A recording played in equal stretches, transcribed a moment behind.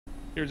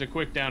Here's a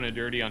quick down and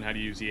dirty on how to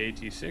use the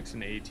AT-6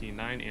 and the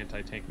AT-9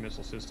 anti-tank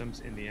missile systems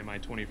in the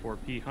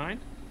Mi-24P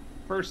hind.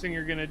 First thing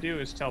you're going to do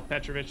is tell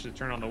Petrovich to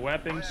turn on the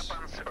weapons.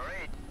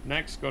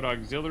 Next, go to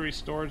auxiliary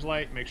storage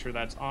light, make sure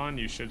that's on.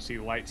 You should see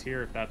lights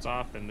here. If that's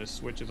off, then this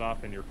switch is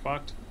off and you're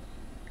fucked.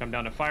 Come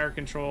down to fire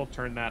control,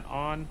 turn that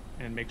on,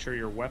 and make sure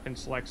your weapon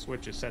select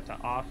switch is set to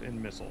off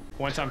in missile.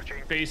 Once I'm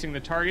facing the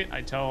target,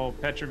 I tell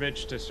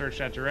Petrovich to search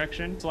that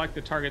direction. Select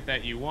the target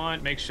that you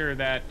want. Make sure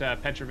that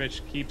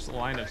Petrovich keeps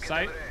line of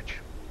sight.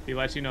 He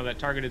lets you know that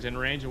target is in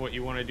range, and what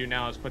you want to do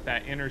now is put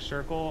that inner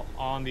circle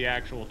on the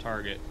actual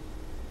target.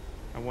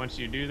 And once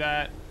you do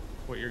that,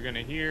 what you're going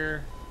to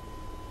hear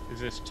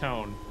is this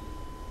tone.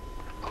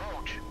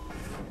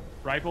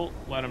 Rifle,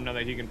 let him know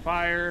that he can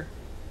fire.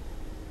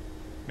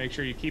 Make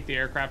sure you keep the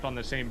aircraft on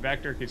the same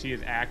vector because he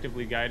is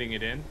actively guiding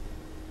it in.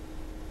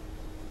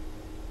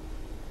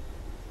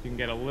 You can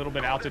get a little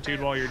bit altitude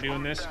while you're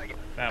doing this.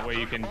 That way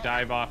you can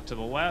dive off to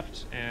the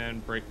left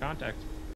and break contact.